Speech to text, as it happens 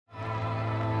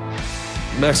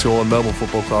Max Gorlin, Melbourne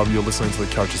Football Club. You're listening to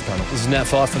the Coaches Panel. This is Nat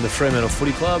Fyfe from the Fremantle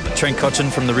Footy Club. Trent Cotchin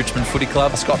from the Richmond Footy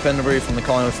Club. Scott Pendlebury from the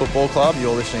Collingwood Football Club.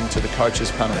 You're listening to the Coaches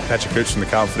Panel. Patrick Cooch from the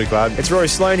Carlton Footy Club. It's Rory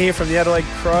Sloane here from the Adelaide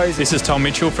Crows. This is Tom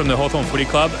Mitchell from the Hawthorn Footy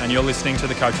Club, and you're listening to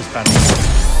the Coaches Panel.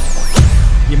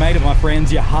 You made it, my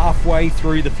friends. You're halfway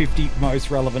through the 50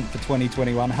 most relevant for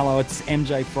 2021. Hello, it's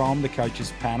MJ from the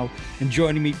Coaches Panel, and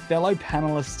joining me, fellow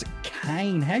panelist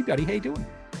Kane. Hey, buddy, how you doing?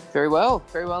 Very well,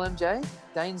 MJ.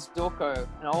 Dane Zorko,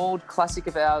 an old classic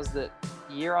of ours that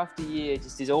year after year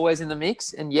just is always in the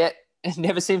mix, and yet it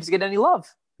never seems to get any love.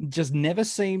 Just never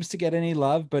seems to get any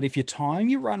love, but if your time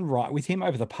you run right with him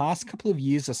over the past couple of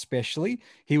years especially,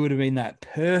 he would have been that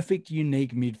perfect,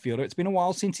 unique midfielder. It's been a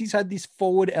while since he's had this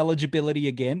forward eligibility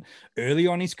again. Early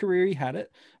on in his career, he had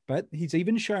it, but he's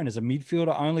even shown as a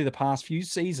midfielder only the past few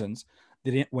seasons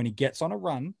that when he gets on a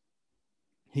run,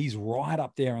 he's right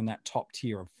up there in that top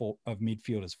tier of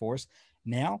midfielders for us.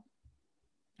 Now,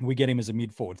 we get him as a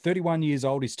mid-forward. 31 years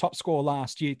old. His top score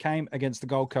last year came against the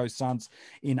Gold Coast Suns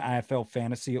in AFL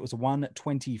Fantasy. It was a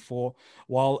 124,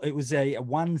 while it was a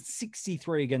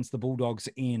 163 against the Bulldogs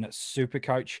in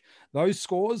Supercoach. Those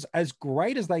scores, as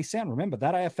great as they sound, remember,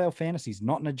 that AFL Fantasy is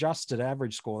not an adjusted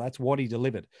average score. That's what he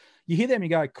delivered. You hear them and you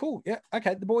go, cool, yeah,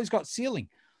 okay, the boy's got ceiling.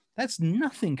 That's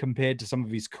nothing compared to some of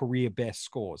his career best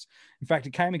scores. In fact,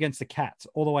 it came against the Cats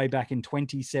all the way back in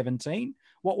 2017.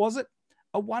 What was it?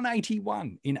 A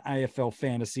 181 in AFL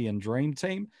Fantasy and Dream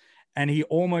Team, and he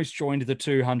almost joined the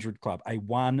 200 club, a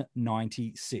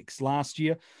 196 last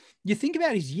year. You think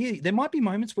about his year, there might be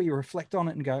moments where you reflect on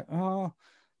it and go, oh,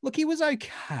 look, he was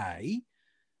okay.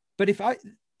 But if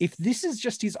this is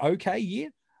just his okay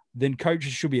year, then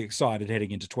coaches should be excited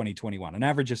heading into 2021. An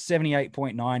average of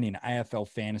 78.9 in AFL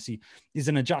Fantasy is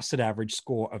an adjusted average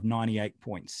score of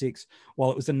 98.6,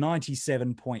 while it was a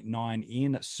 97.9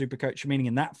 in Supercoach, meaning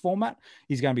in that format,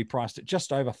 he's going to be priced at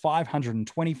just over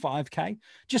 525K,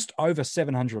 just over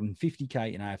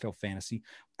 750K in AFL Fantasy,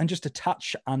 and just a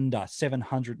touch under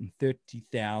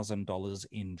 $730,000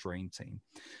 in Dream Team.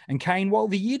 And Kane, while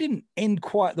the year didn't end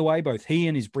quite the way both he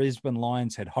and his Brisbane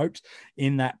Lions had hoped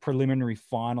in that preliminary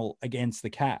final against the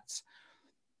Cats,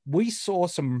 we saw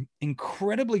some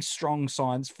incredibly strong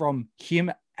signs from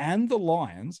him and the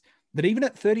Lions that even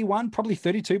at 31, probably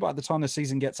 32 by the time the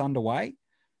season gets underway,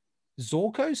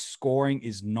 Zorko's scoring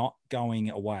is not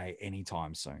going away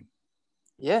anytime soon.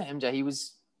 Yeah, MJ, he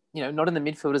was, not in the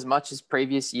midfield as much as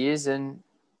previous years, and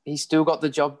he still got the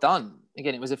job done.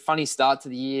 Again, it was a funny start to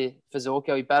the year for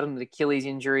Zorko. He battled an Achilles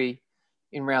injury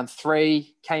in round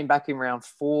 3, came back in round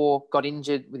 4, got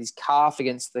injured with his calf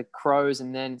against the Crows,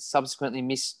 and then subsequently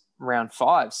missed round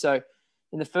 5. So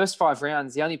in the first 5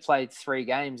 rounds, he only played 3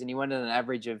 games, and he went at an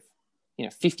average of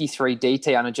 53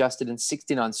 DT unadjusted and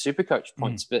 69 Supercoach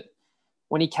points. But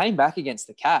when he came back against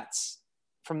the Cats,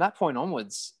 from that point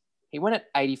onwards, he went at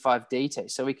 85 DT.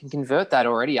 So we can convert that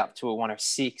already up to a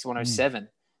 106, 107.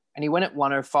 And he went at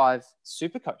 105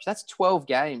 Supercoach. That's 12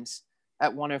 games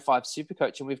at 105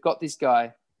 Supercoach. And we've got this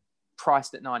guy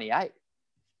priced at 98.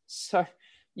 So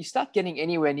you start getting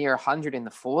anywhere near 100 in the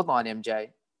forward line, MJ,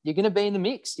 you're going to be in the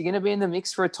mix. You're going to be in the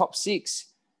mix for a top 6.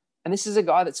 And this is a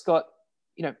guy that's got,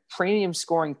 premium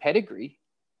scoring pedigree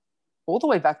all the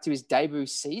way back to his debut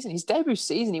season. His debut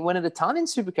season, he went at a ton in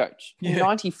Supercoach,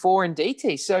 94 in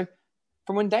DT. So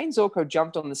from when Dane Zorko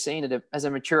jumped on the scene as a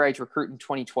mature age recruit in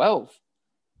 2012,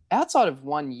 outside of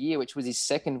 1 year, which was his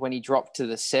second when he dropped to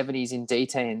the 70s in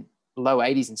DT and low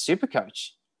 80s in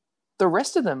Supercoach, the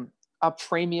rest of them are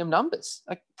premium numbers,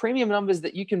 like premium numbers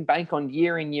that you can bank on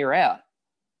year in, year out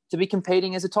to be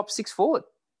competing as a top 6 forward.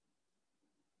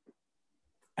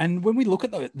 And when we look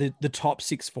at the top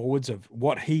 6 forwards of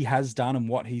what he has done and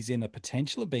what he's in the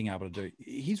potential of being able to do,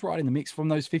 he's right in the mix. From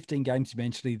those 15 games you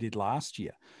mentioned he did last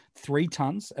year, 3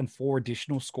 tons and 4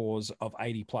 additional scores of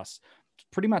 80 plus.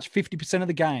 Pretty much 50% of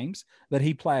the games that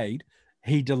he played,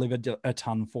 he delivered a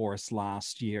ton for us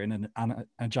last year in an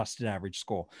unadjusted average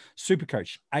score.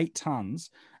 Supercoach, 8 tons.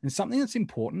 And something that's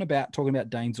important about talking about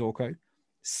Dane Zorko,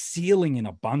 ceiling in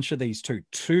a bunch of these two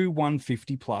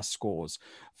 150 plus scores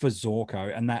for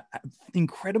Zorko and that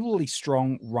incredibly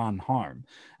strong run home.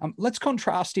 Let's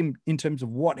contrast him in terms of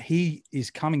what he is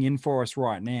coming in for us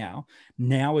right now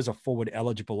as a forward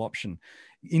eligible option.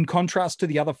 In contrast to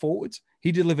the other forwards,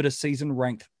 he delivered a season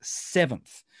ranked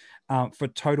 7th for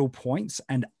total points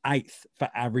and 8th for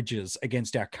averages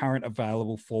against our current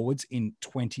available forwards in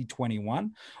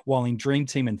 2021. While in Dream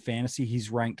Team and Fantasy,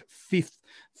 he's ranked 5th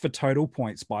for total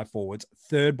points by forwards,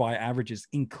 3rd by averages,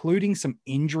 including some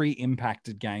injury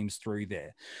impacted games through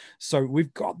there. So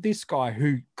we've got this guy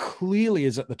who clearly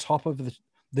is at the top of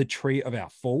the tree of our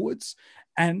forwards.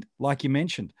 And like you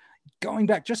mentioned, going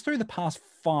back just through the past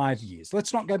 5 years,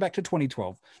 let's not go back to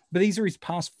 2012, but these are his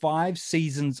past 5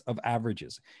 seasons of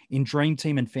averages in Dream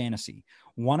Team and Fantasy: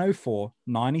 104,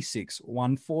 96,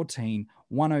 114,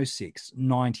 106,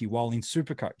 90, while in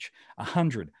Supercoach,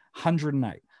 100,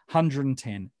 108,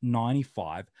 110,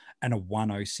 95, and a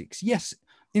 106. Yes,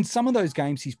 in some of those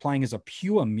games, he's playing as a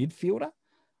pure midfielder,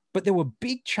 but there were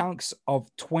big chunks of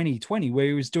 2020 where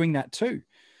he was doing that too.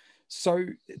 So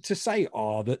to say,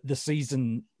 the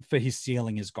season for his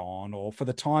ceiling is gone, or for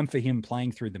the time for him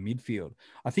playing through the midfield,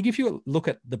 I think if you look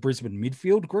at the Brisbane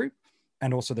midfield group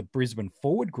and also the Brisbane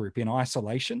forward group in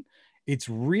isolation, it's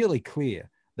really clear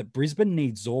that Brisbane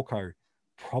needs Zorko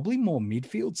probably more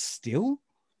midfield still,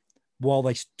 while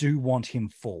they do want him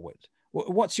forward.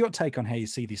 What's your take on how you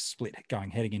see this split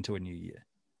heading into a new year?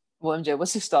 Well, MJ,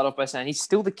 let's just start off by saying he's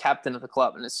still the captain of the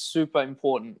club and a super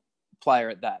important player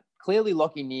at that. Clearly,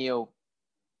 Lachie Neale,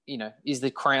 is the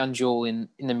crown jewel in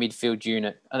the midfield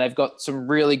unit. And they've got some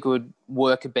really good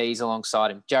worker bees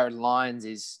alongside him. Jared Lyons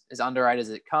is as underrated as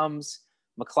it comes.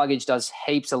 McCluggage does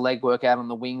heaps of legwork out on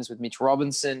the wings with Mitch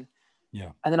Robinson.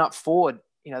 Yeah. And then up forward,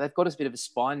 they've got a bit of a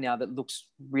spine now that looks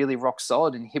really rock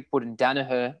solid in Hipwood and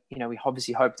Danaher. We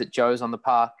obviously hope that Joe's on the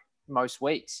park most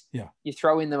weeks. Yeah. You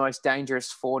throw in the most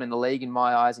dangerous forward in the league, in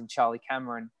my eyes, in Charlie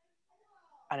Cameron,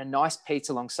 and a nice piece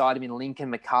alongside him in Lincoln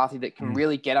McCarthy that can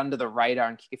really get under the radar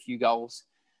and kick a few goals.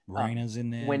 Rayner's in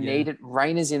there. When needed.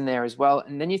 Rayner's in there as well.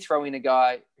 And then you throw in a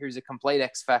guy who's a complete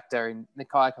X factor in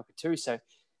Nakai Cockatoo. So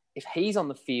if he's on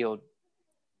the field,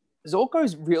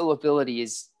 Zorko's real ability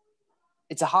is,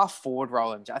 it's a half forward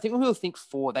role. I think when people think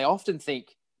forward, they often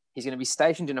think he's going to be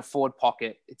stationed in a forward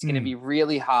pocket. It's going to be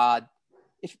really hard.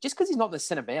 Just because he's not the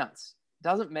centre bounce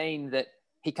doesn't mean that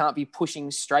he can't be pushing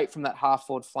straight from that half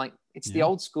forward flank. It's the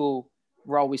old school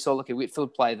role we saw Lachie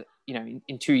Whitfield play,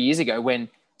 in 2 years ago, when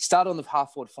started on the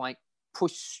half forward flank,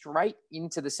 pushed straight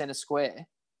into the centre square,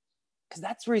 because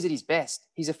that's where he's at his best.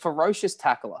 He's a ferocious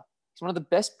tackler. He's one of the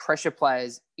best pressure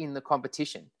players in the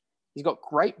competition. He's got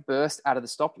great burst out of the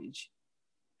stoppage.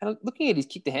 And looking at his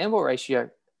kick to handball ratio,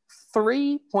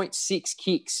 3.6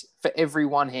 kicks for every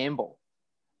one handball.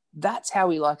 That's how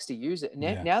he likes to use it.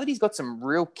 Now that he's got some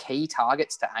real key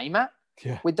targets to aim at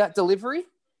with that delivery,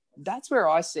 that's where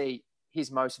I see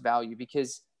his most value.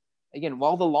 Because, again,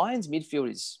 while the Lions midfield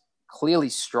is clearly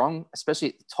strong, especially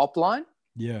at the top line,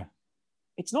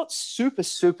 it's not super,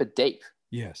 super deep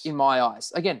in my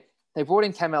eyes. Again, they brought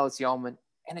in Cam Ellis-Yolman,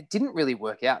 and it didn't really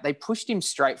work out. They pushed him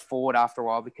straight forward after a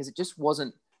while because it just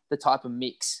wasn't the type of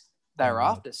mix they were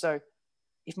after. So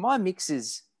if my mix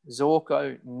is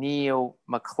Zorko, Neale,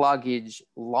 McCluggage,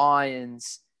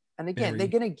 Lyons, and again, they're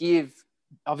going to give,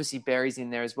 obviously Berry's in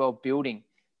there as well, building.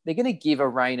 They're going to give a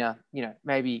Rayner,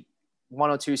 maybe 1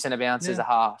 or 2 centre bounces a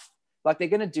half. Like, they're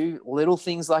going to do little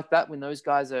things like that when those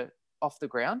guys are off the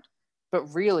ground. But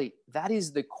really, that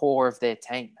is the core of their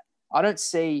team. I don't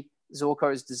see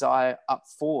Zorko's desire up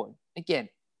forward. Again,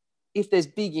 if there's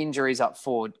big injuries up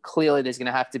forward, clearly there's going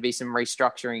to have to be some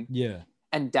restructuring.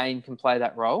 And Dane can play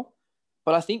that role.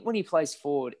 But I think when he plays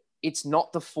forward, it's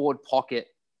not the forward pocket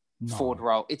forward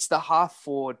role. It's the half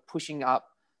forward, pushing up,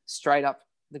 straight up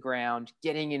the ground,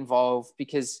 getting involved,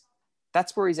 because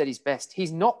that's where he's at his best.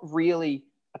 He's not really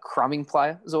a crumbing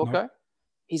player, Zorko. No.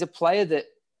 He's a player that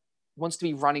wants to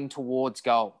be running towards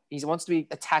goal. He wants to be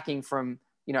attacking from,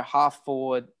 half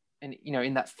forward and,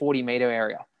 in that 40-metre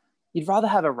area. You'd rather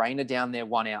have a Rayner down there,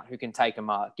 one out, who can take a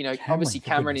mark. Obviously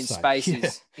Cameron in space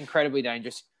is incredibly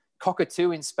dangerous.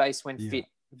 Cockatoo in space when fit,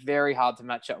 very hard to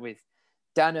match up with.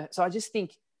 So I just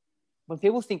think when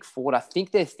people think forward, I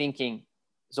think they're thinking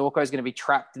Zorko is going to be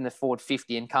trapped in the forward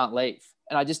 50 and can't leave.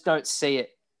 And I just don't see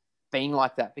it being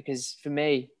like that, because for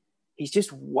me, he's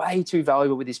just way too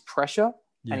valuable with his pressure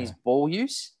and his ball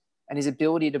use and his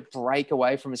ability to break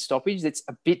away from a stoppage that's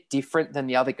a bit different than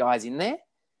the other guys in there.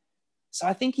 So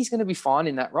I think he's going to be fine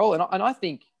in that role. And I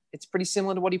think it's pretty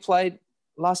similar to what he played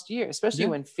last year, especially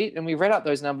when fit. And we read out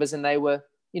those numbers and they were,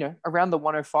 around the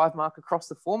 105 mark across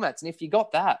the formats. And if you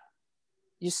got that,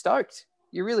 you're stoked.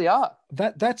 You really are.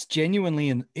 That's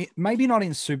genuinely maybe not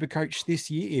in Supercoach this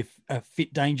year. If a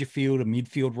fit Dangerfield, a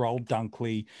midfield role,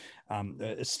 Dunkley,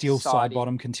 Steele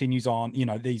Sidebottom continues on,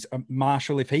 these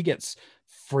Marshall, if he gets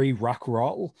free ruck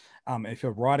role, if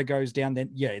a rider goes down,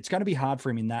 then it's going to be hard for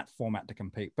him in that format to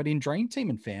compete. But in Dream Team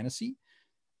and Fantasy,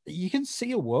 you can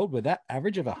see a world where that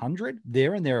average of 100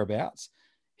 there and thereabouts,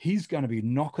 he's going to be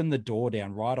knocking the door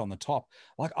down right on the top.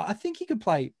 Like, I think he could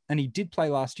play, and he did play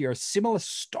last year, a similar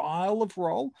style of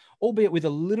role, albeit with a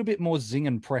little bit more zing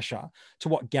and pressure to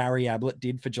what Gary Ablett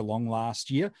did for Geelong last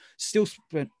year. Still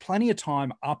spent plenty of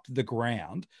time up the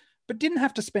ground, but didn't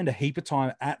have to spend a heap of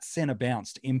time at centre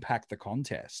bounce to impact the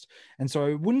contest. And so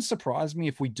it wouldn't surprise me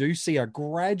if we do see a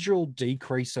gradual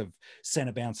decrease of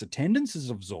centre bounce attendances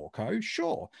of Zorko.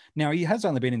 Sure. Now, he has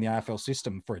only been in the AFL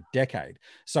system for a decade.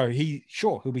 So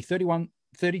he'll be 31,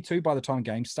 32 by the time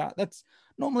games start. That's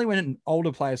normally when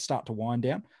older players start to wind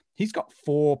down. He's got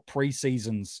 4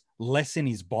 preseasons less in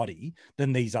his body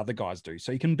than these other guys do.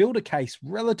 So you can build a case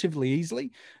relatively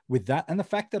easily with that. And the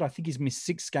fact that I think he's missed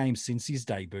 6 games since his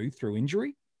debut through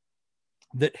injury,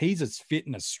 that he's as fit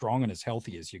and as strong and as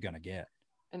healthy as you're going to get.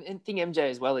 And thing,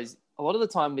 MJ, as well, is a lot of the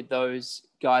time with those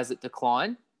guys that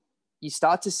decline, you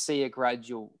start to see a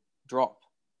gradual drop.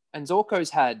 And Zorko's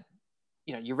had,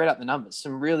 you read up the numbers,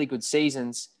 some really good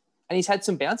seasons. And he's had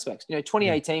some bounce backs.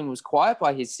 2018 was quiet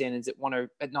by his standards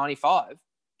at 95.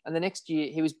 And the next year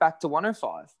he was back to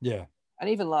 105. Yeah. And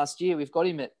even last year we've got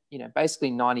him at,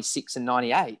 basically 96 and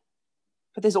 98.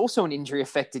 But there's also an injury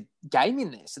affected game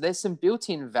in there. So there's some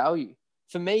built-in value.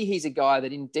 For me, he's a guy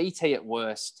that in DT at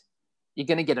worst, you're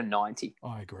going to get a 90.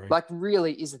 I agree. Like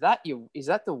really, is that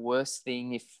the worst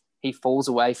thing if he falls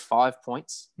away 5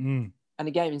 points? And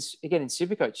again, in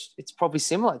Supercoach, it's probably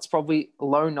similar. It's probably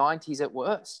low 90s at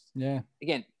worst. Yeah.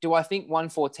 Again, do I think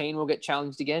 114 will get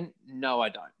challenged again? No, I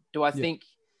don't. Do I think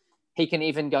he can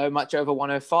even go much over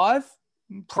 105?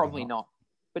 Probably not.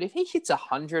 But if he hits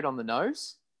 100 on the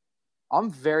nose, I'm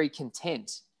very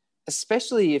content,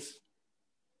 especially if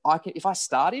I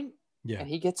start him and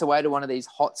he gets away to one of these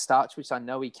hot starts, which I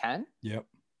know he can. Yep.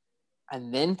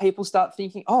 And then people start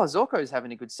thinking, oh, Zorko's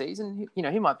having a good season.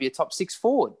 He might be a top 6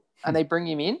 forward. And they bring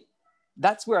him in.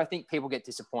 That's where I think people get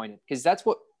disappointed, because that's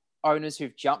what owners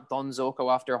who've jumped on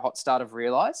Zorko after a hot start have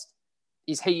realized,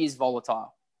 is he is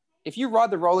volatile. If you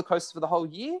ride the roller coaster for the whole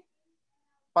year,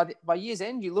 by year's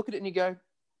end, you look at it and you go,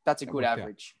 that's a good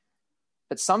average.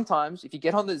 But sometimes if you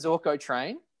get on the Zorko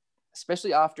train,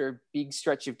 especially after a big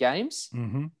stretch of games,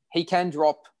 he can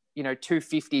drop,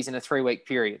 250s in a 3-week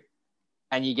period.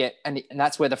 And and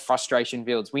that's where the frustration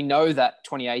builds. We know that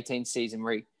 2018 season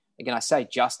where again, I say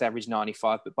just average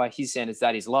 95, but by his standards,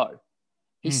 that is low.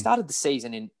 He started the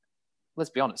season in,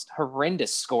 let's be honest,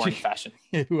 horrendous scoring fashion.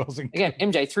 It wasn't. Again,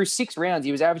 MJ, through 6 rounds,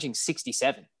 he was averaging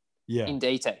 67 in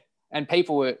DT. And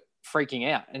people were freaking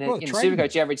out. And in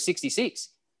Supercoach, he averaged 66.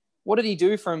 What did he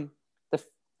do from the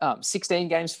 16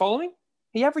 games following?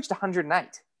 He averaged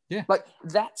 108. Yeah. Like,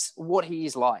 that's what he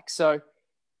is like. So,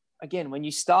 again, when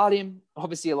you start him,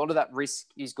 obviously a lot of that risk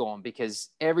is gone because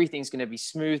everything's going to be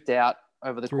smoothed out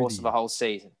over the course of a whole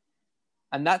season.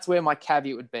 And that's where my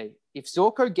caveat would be. If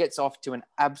Zorko gets off to an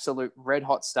absolute red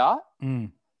hot start,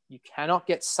 you cannot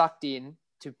get sucked in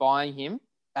to buying him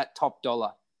at top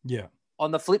dollar. Yeah. On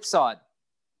the flip side,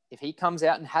 if he comes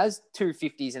out and has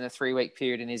 250s in a 3-week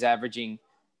period and is averaging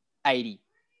 80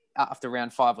 after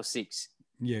round 5 or 6,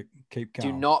 keep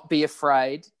calm. Do not be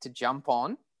afraid to jump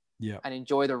on and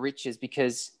enjoy the riches,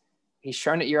 because he's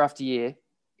shown it year after year.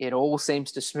 It all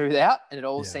seems to smooth out, and it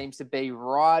all seems to be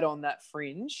right on that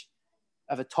fringe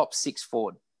of a top 6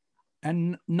 forward.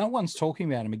 And no one's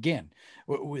talking about him again.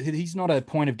 He's not a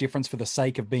point of difference for the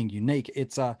sake of being unique.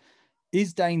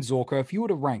 Is Dane Zorko, if you were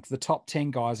to rank the top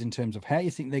 10 guys in terms of how you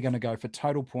think they're going to go for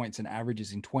total points and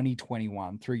averages in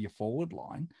 2021 through your forward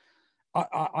line,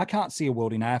 I can't see a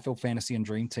world in AFL Fantasy and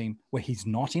Dream Team where he's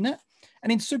not in it.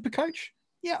 And in Supercoach,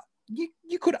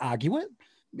 you could argue it.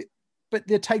 But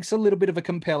there takes a little bit of a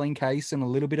compelling case and a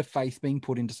little bit of faith being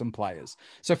put into some players.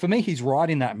 So for me, he's right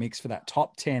in that mix for that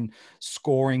top 10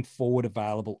 scoring forward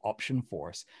available option for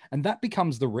us. And that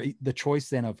becomes the choice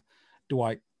then of, do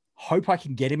I hope I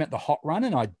can get him at the hot run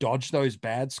and I dodge those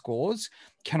bad scores?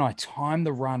 Can I time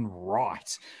the run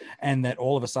right? And that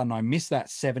all of a sudden I miss that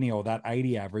 70 or that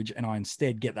 80 average and I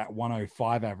instead get that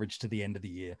 105 average to the end of the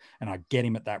year and I get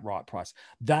him at that right price.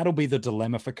 That'll be the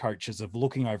dilemma for coaches of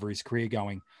looking over his career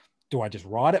going, do I just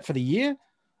ride it for the year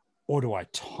or do I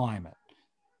time it?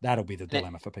 That'll be the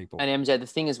dilemma for people. And MJ, the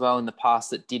thing as well in the past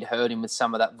that did hurt him with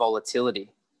some of that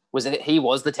volatility was that he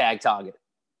was the tag target.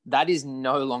 That is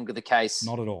no longer the case.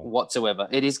 Not at all. Whatsoever.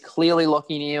 It is clearly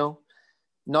Lachie Neale,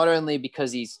 not only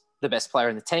because he's the best player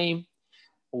in the team,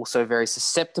 also very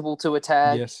susceptible to a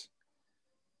tag. Yes.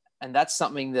 And that's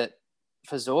something that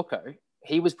for Zorko,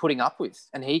 he was putting up with.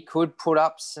 And he could put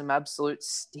up some absolute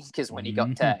stinkers when he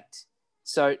got tagged.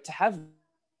 So to have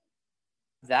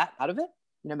that out of it,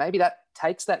 maybe that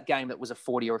takes that game that was a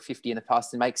 40 or a 50 in the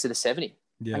past and makes it a 70.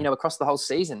 Yeah. And, across the whole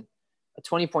season, a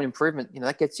 20-point improvement,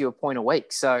 that gets you a point a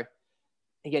week. So,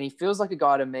 again, he feels like a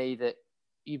guy to me that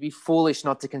you'd be foolish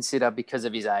not to consider because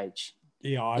of his age.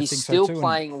 Yeah, I He's think still so too.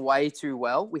 playing way too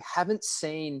well. We haven't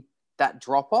seen that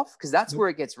drop-off because that's where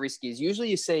it gets risky. Is usually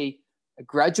you see a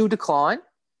gradual decline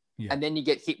Yeah. And then you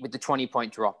get hit with the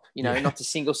 20-point drop, Yeah. not to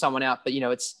single someone out, but,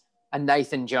 it's a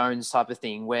Nathan Jones type of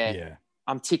thing where Yeah.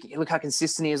 I'm ticking. Look how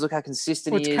consistent he is. Look how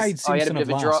consistent Well, it's he Cade is. Oh, he had a Simpson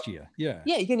bit of of a last drop. year. Yeah.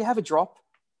 Yeah, you can have a drop,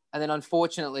 and then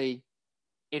unfortunately,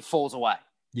 it falls away.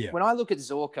 Yeah. When I look at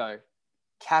Zorko,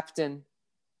 captain,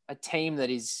 a team that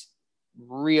is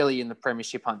really in the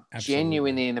premiership hunt, Absolutely.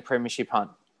 genuinely in the premiership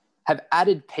hunt, have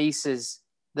added pieces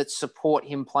that support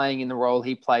him playing in the role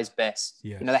he plays best.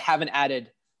 Yes. They haven't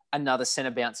added another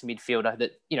centre bounce midfielder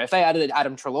that, if they added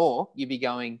Adam Treloar, you'd be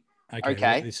going,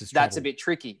 okay, this is that's a trouble. bit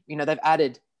tricky. They've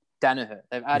added Danaher,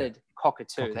 they've added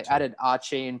Cockatoo, they Cockatoo. added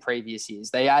Archie in previous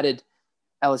years. They added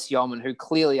Ellis Yeoman, who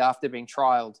clearly after being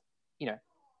trialled,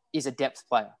 is a depth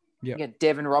player. Yeah. Again,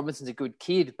 Devin Robinson's a good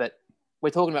kid, but we're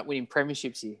talking about winning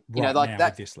premierships here. Right like now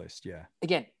that. with this list, yeah.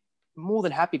 Again, more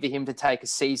than happy for him to take a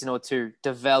season or two,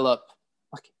 develop.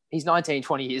 Like he's 19,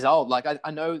 20 years old. Like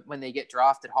I know when they get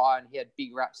drafted high, and he had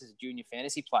big raps as a junior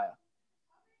fantasy player,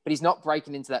 but he's not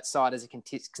breaking into that side as a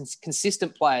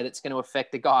consistent player that's going to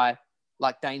affect a guy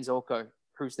like Dane Zorko,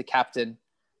 who's the captain.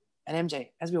 And MJ,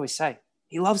 as we always say,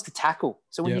 he loves to tackle.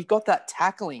 So when you've got that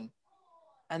tackling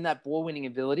and that ball winning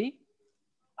ability,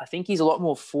 I think he's a lot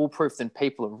more foolproof than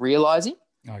people are realizing.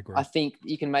 I agree. I think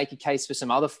you can make a case for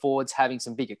some other forwards having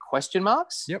some bigger question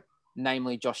marks. Yep.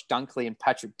 Namely Josh Dunkley and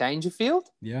Patrick Dangerfield.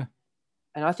 Yeah.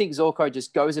 And I think Zorko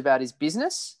just goes about his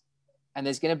business, and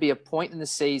there's going to be a point in the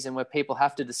season where people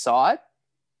have to decide,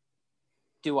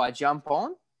 do I jump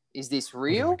on? Is this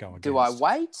real? Do I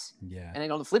wait? Yeah. And then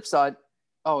on the flip side,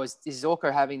 is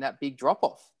Zorko having that big drop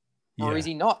off, or is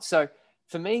he not? So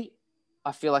for me,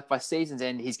 I feel like by season's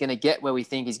end, he's going to get where we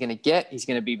think he's going to get. He's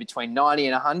going to be between 90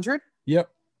 and 100.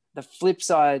 Yep. The flip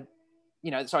side,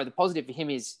 the positive for him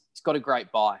is he's got a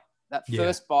great buy. That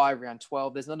first buy round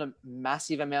 12, there's not a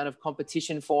massive amount of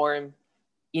competition for him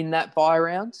in that buy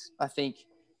round. I think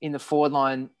in the forward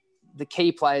line, the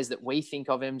key players that we think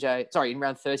of in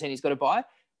round 13, he's got a buy.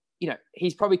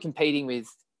 He's probably competing with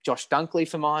Josh Dunkley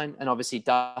for mine, and obviously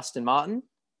Dustin Martin.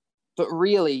 But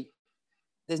really,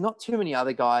 there's not too many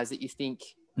other guys that you think,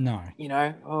 no,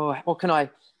 what can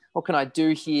I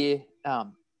do here?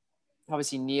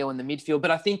 Obviously Neil in the midfield,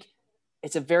 but I think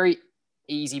it's a very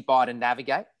easy buy to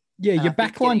navigate. Yeah, your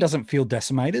back line doesn't feel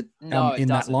decimated in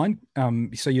that line.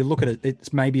 So you look at it,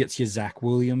 it's your Zach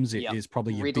Williams. It is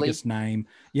probably your Ridley. biggest name.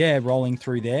 Yeah, rolling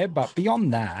through there. But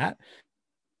beyond that.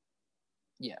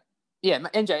 Yeah,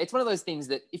 MJ, it's one of those things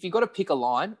that if you've got to pick a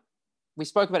line, we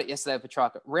spoke about it yesterday with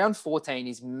Petrarca, round 14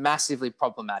 is massively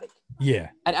problematic. Yeah.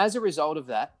 And as a result of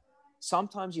that,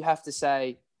 sometimes you have to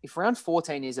say, if round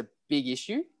 14 is a big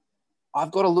issue, I've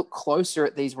got to look closer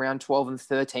at these round 12 and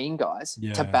 13 guys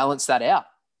to balance that out.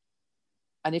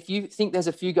 And if you think there's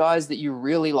a few guys that you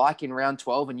really like in round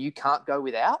 12 and you can't go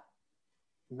without,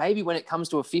 maybe when it comes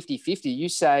to a 50-50, you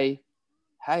say,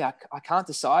 hey, I can't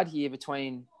decide here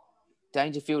between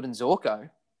Dangerfield and Zorko,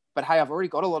 but hey, I've already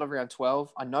got a lot of round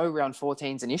 12. I know round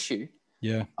 14 is an issue.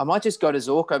 Yeah. I might just go to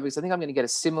Zorko because I think I'm going to get a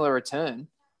similar return,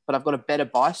 but I've got a better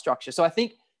buy structure. So I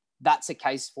think that's a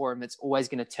case for him that's always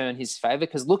going to turn his favor,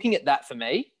 because looking at that for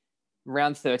me,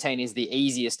 round 13 is the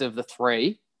easiest of the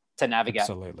three to navigate.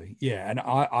 Absolutely. Yeah. And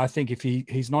I think if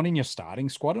he's not in your starting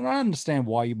squad, and I understand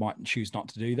why you might choose not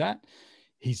to do that,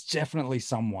 he's definitely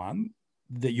someone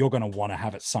that you're going to want to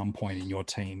have at some point in your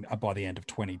team by the end of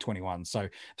 2021. So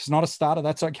if it's not a starter,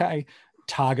 that's okay.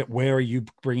 Target, where are you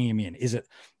bringing him in? Is it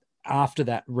after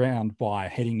that round by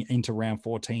heading into round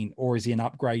 14, or is he an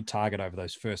upgrade target over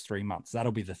those first 3 months?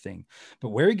 That'll be the thing. But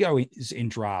where he goes in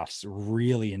drafts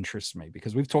really interests me,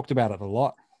 because we've talked about it a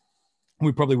lot.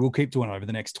 We probably will keep doing it over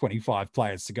the next 25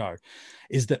 players to go,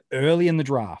 is that early in the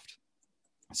draft,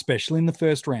 especially in the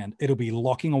first round, it'll be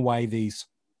locking away these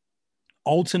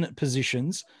alternate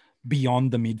positions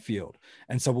beyond the midfield.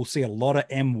 And so we'll see a lot of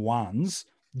M1s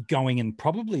going in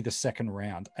probably the second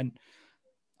round. And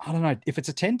I don't know, if it's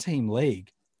a 10-team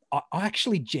league, I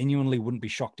actually genuinely wouldn't be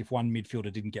shocked if one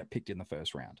midfielder didn't get picked in the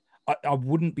first round. I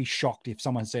wouldn't be shocked if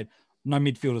someone said no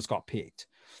midfielders got picked.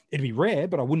 It'd be rare,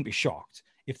 but I wouldn't be shocked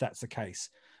if that's the case.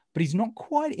 But he's not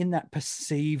quite in that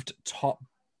perceived top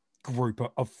group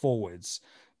of forwards.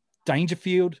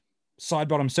 Dangerfield, side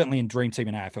bottom, certainly in Dream Team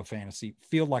and AFL Fantasy,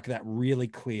 feel like that really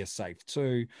clear safe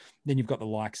too. Then you've got the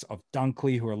likes of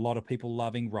Dunkley, who a lot of people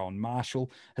loving. Rowan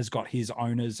Marshall has got his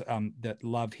owners that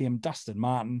love him. Dustin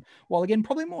Martin, while again,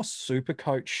 probably more super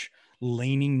coach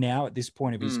leaning now at this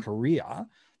point of his career,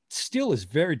 still is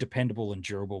very dependable and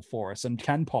durable for us and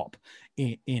can pop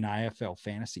in AFL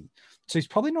Fantasy. So he's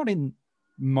probably not in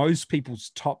most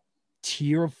people's top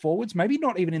tier of forwards, maybe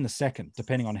not even in the second,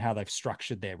 depending on how they've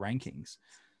structured their rankings.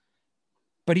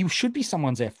 But he should be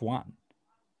someone's F1.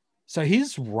 So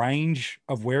his range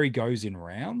of where he goes in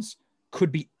rounds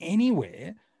could be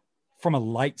anywhere from a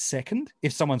late second,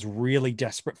 if someone's really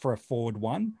desperate for a forward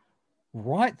one,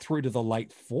 right through to the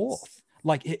late fourth.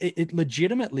 Like it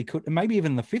legitimately could, maybe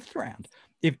even the fifth round,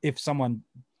 if someone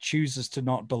chooses to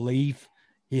not believe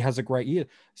he has a great year.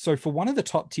 So for one of the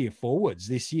top tier forwards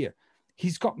this year,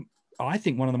 he's got, I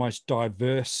think, one of the most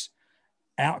diverse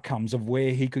outcomes of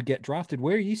where he could get drafted.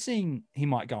 Where are you seeing he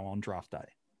might go on draft day?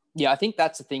 Yeah, I think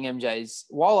that's the thing, MJ, is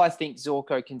while I think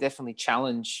Zorko can definitely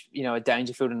challenge, a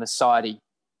Dangerfield and a Sidey,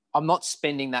 I'm not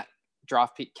spending that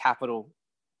draft pick capital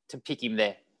to pick him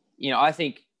there. I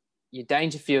think your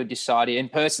Dangerfield, your Sidey, and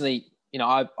personally,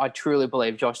 I truly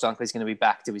believe Josh Dunkley is going to be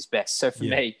back to his best. So for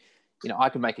me, I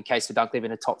could make a case for Dunkley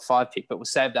being a top 5 pick, but we'll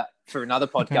save that for another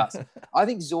podcast. I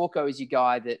think Zorko is your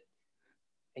guy that,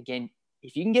 again,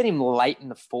 if you can get him late in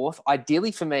the 4th,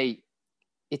 ideally for me,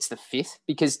 it's the 5th,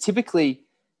 because typically,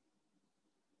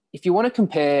 if you want to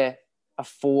compare a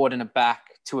forward and a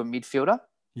back to a midfielder,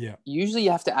 usually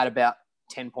you have to add about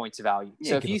 10 points of value.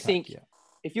 So if you think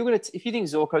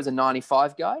Zorko's a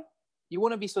 95 guy, you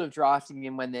want to be sort of drafting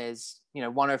him when there's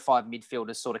 105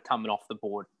 midfielders sort of coming off the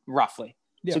board, roughly.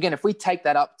 So again, if we take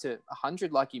that up to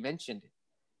 100, like you mentioned,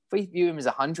 if we view him as a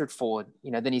 100 forward,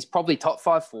 then he's probably top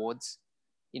 5 forwards.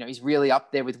 He's really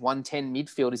up there with 110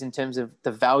 midfielders in terms of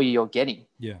the value you're getting.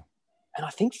 Yeah. And I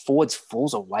think forwards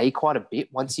falls away quite a bit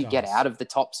once you get out of the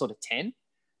top sort of 10.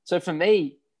 So for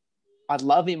me, I'd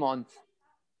love him on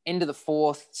end of the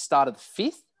 4th, start of the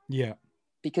 5th. Yeah.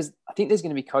 Because I think there's going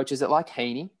to be coaches that like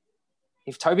Heaney.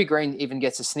 If Toby Green even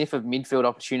gets a sniff of midfield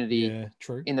opportunity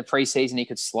in the preseason, he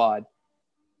could slide.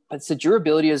 But it's the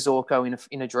durability of Zorko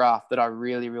in a draft that I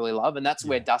really, really love. And that's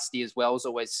where Dusty as well is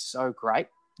always so great.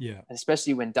 Yeah. And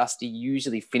especially when Dusty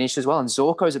usually finishes well. And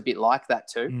Zorko's a bit like that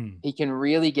too. He can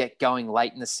really get going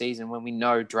late in the season when we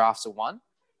know drafts are won.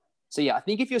 So yeah, I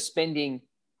think if you're spending,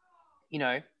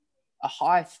 a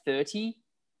high 30,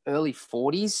 early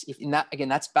 40s, if in that, again,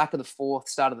 that's back of the 4th,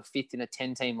 start of the 5th in a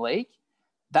 10-team league,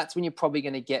 that's when you're probably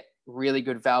going to get really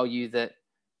good value, that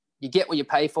you get what you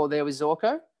pay for there with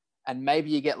Zorko, and maybe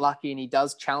you get lucky and he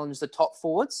does challenge the top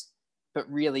forwards.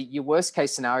 But really, your worst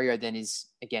case scenario then is,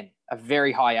 again, a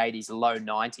very high 80s, low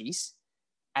 90s,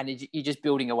 and you're just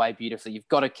building away beautifully. You've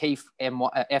got a key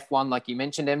F1, like you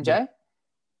mentioned, MJ,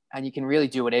 and you can really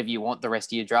do whatever you want the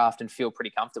rest of your draft and feel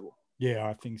pretty comfortable. Yeah,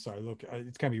 I think so. Look,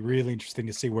 it's going to be really interesting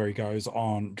to see where he goes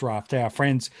on draft day. Our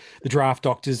friends, the Draft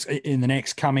Doctors, in the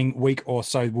next coming week or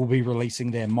so, will be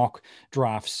releasing their mock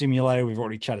draft simulator. We've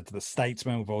already chatted to the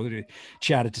Statesman. We've already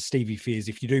chatted to Stevie Fears.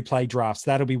 If you do play drafts,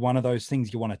 that'll be one of those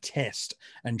things you want to test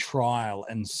and trial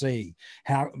and see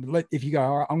how. If you go,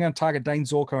 all right, I'm going to target Dane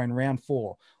Zorko in round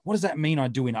 4. What does that mean I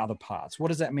do in other parts? What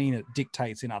does that mean it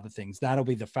dictates in other things? That'll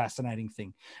be the fascinating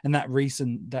thing. And that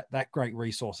great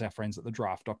resource our friends at the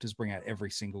Draft Doctors bring out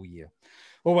every single year.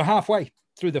 Well, we're halfway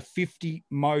through the 50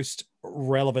 most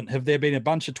relevant. Have there been a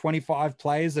bunch of 25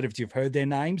 players that if you've heard their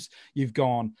names, you've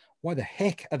gone, why the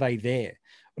heck are they there?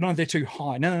 No, they're too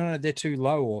high. No, they're too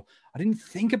low. Or I didn't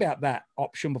think about that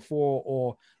option before,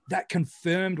 or that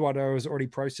confirmed what I was already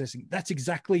processing. That's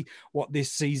exactly what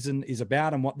this season is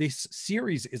about, and what this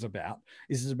series is about.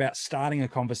 Is about starting a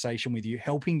conversation with you,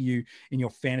 helping you in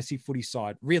your fantasy footy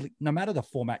side, really, no matter the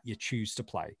format you choose to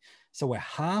play. So we're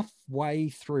halfway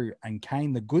through, and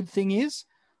Kane, the good thing is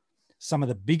some of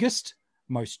the biggest,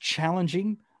 most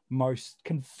challenging, most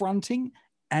confronting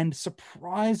and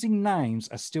surprising names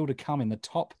are still to come in the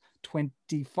top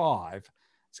 25.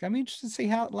 It's going to be interesting to see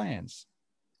how it lands.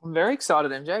 I'm very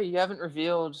excited, MJ. You haven't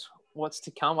revealed what's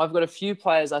to come. I've got a few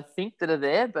players I think that are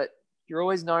there, but you're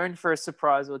always known for a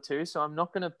surprise or two, so I'm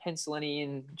not going to pencil any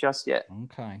in just yet.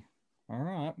 Okay. All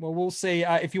right. Well, we'll see.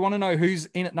 If you want to know who's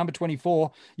in at number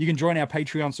 24, you can join our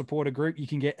Patreon supporter group. You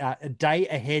can get a day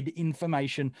ahead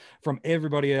information from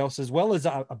everybody else, as well as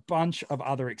a bunch of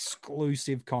other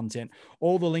exclusive content.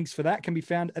 All the links for that can be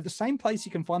found at the same place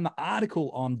you can find the article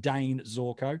on Dane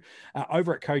Zorko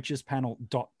over at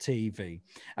coachespanel.tv.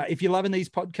 If you're loving these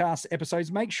podcast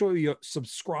episodes, make sure you're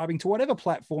subscribing to whatever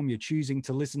platform you're choosing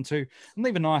to listen to, and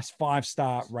leave a nice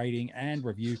 5-star rating and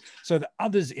review so that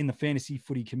others in the fantasy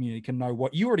footy community can know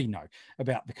what you already know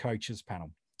about the Coaches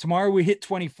Panel. Tomorrow we hit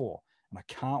 24, and I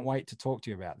can't wait to talk to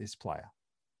you about this player.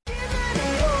 Give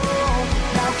it all,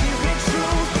 now give it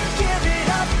truth, give it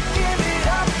up,